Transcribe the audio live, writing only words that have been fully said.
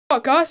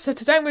Alright guys, so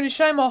today I'm going to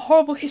show you my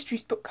horrible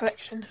histories book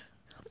collection.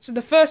 So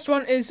the first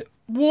one is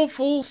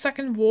Warful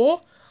Second War.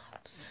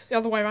 It's the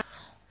other way around.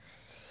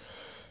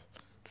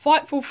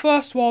 Fightful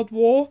First World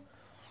War.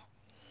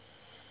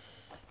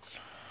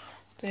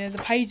 Yeah, the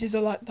pages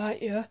are like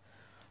that, yeah.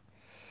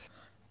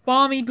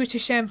 Balmy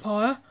British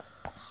Empire.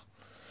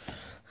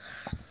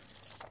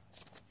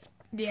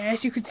 Yeah,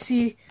 as you could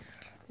see,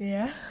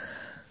 yeah.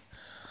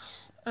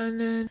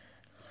 And then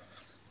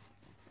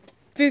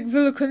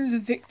Villicans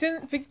of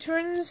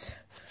Victorins.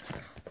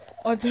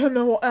 I don't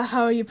know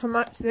how you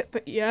pronounce it,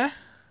 but yeah.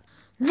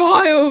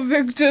 Vile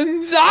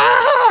Victims!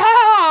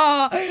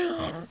 Ah!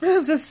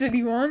 That's a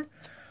silly one.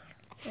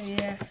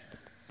 Yeah.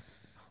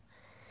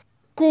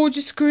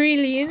 Gorgeous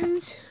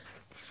Grelians.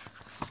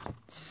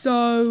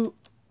 So,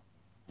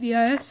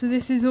 yeah, so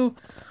this is all,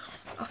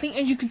 I think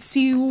as you can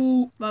see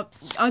all, but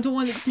I don't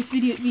want this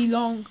video to be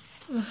long.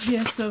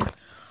 Yeah, so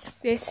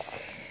this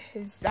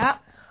is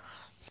that.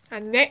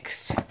 And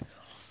next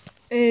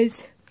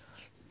is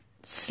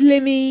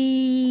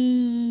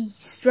Slimmy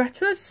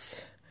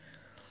Stratus,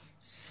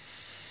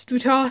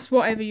 Stratus,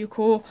 whatever you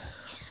call.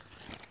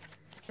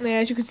 Yeah,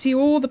 as you can see,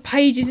 all the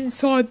pages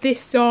inside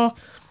this are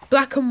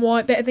black and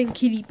white, better than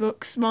kiddie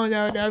books. Well,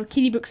 no,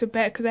 kiddie books are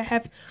better because they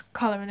have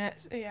colour in it.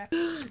 So, yeah.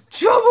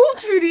 Trouble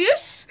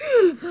Trudius!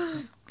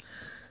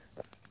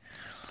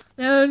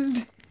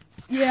 And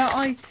yeah,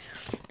 I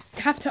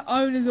have to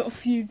own a little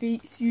few of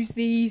these, use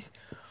these.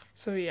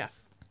 So yeah.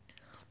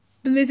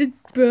 Blizzard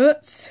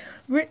Brits.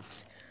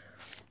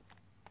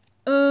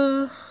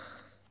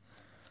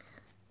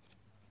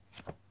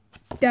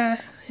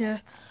 Yeah.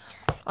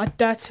 I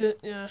doubt it,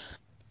 yeah.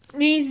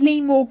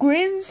 Measly More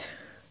Grins,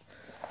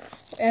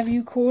 whatever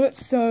you call it.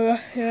 So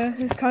yeah,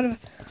 it's kind of,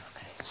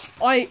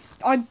 I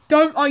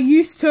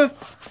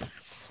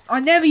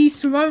never used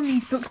to own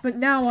these books, but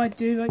now I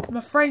do. Like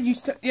my friends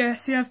used to, yeah,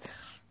 see I've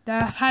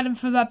had them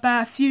for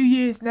about a few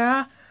years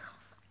now.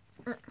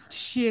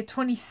 This year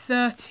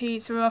 2013,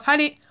 so I've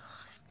had it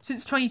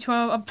since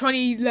 2012,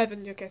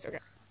 2011, okay, so okay.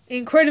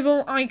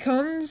 Incredible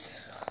Icons.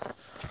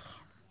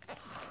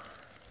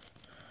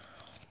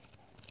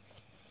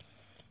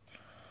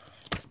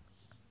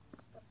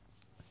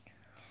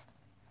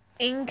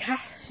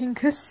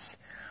 Incus,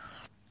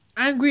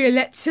 Angry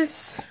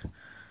Alexis,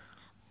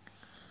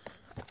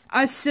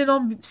 As Seen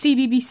on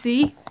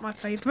CBBC, my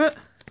favourite.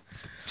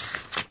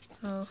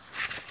 Oh,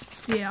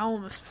 yeah,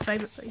 almost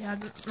favourite, but yeah, I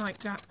didn't like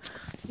that.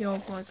 The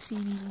old one,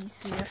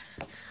 CBBC. Yeah.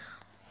 There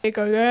you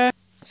go there.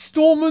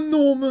 Storm and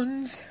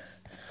Normans.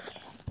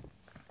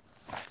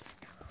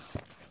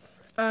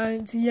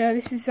 And yeah,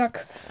 this is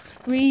like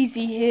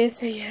breezy here,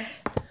 so yeah.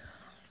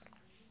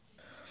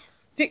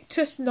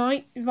 Victus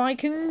Knight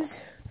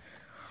Vikings.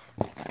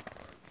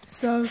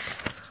 So,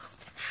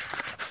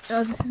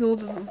 this is all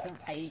the little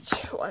page,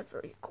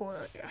 whatever you call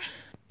it, yeah.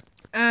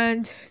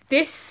 And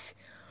this,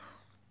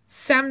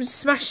 Sam's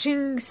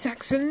Smashing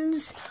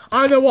Saxons. I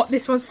don't know what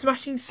this was,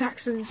 Smashing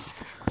Saxons.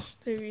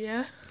 So,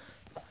 yeah.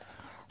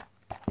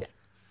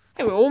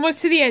 Yeah, we're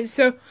almost to the end,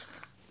 so,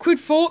 Quid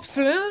Fort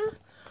Film.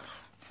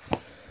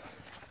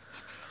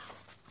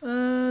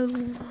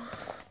 And,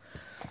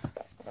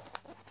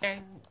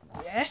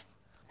 yeah.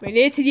 We're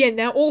near to the end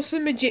now.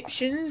 Awesome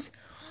Egyptians.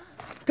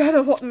 Don't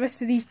know what the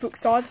rest of these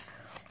books are.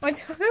 I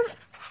don't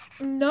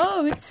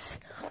know.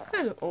 It's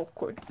kind of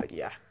awkward, but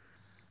yeah.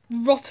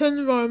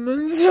 Rotten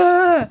Romans.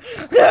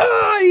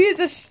 Here's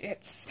a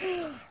shits.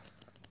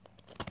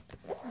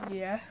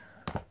 Yeah.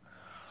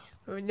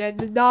 And then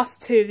the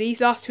last two.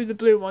 These last two are the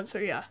blue ones. So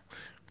yeah.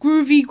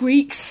 Groovy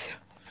Greeks.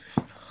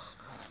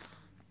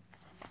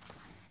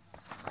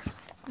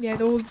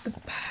 Yeah, all the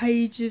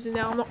pages, and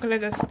now I'm not gonna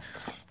just.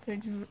 So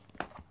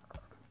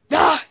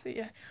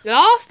yeah. The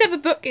last ever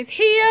book is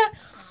here.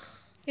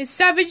 Is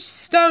Savage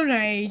Stone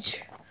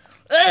Age.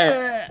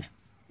 Ugh.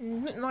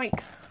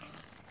 Like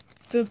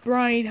the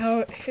brain, how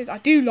it is. I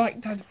do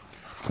like that.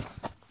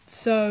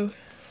 So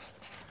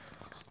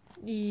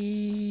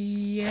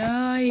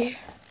yeah.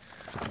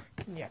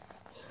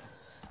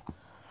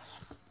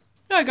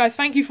 Alright guys,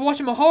 thank you for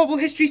watching my horrible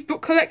histories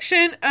book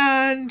collection,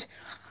 and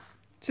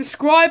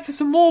subscribe for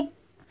some more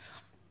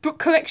book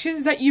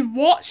collections that you've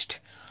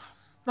watched,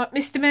 like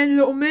Mr. Men,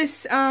 Little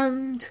Miss,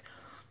 and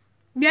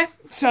yeah,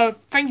 so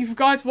thank you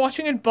guys for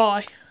watching, and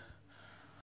bye.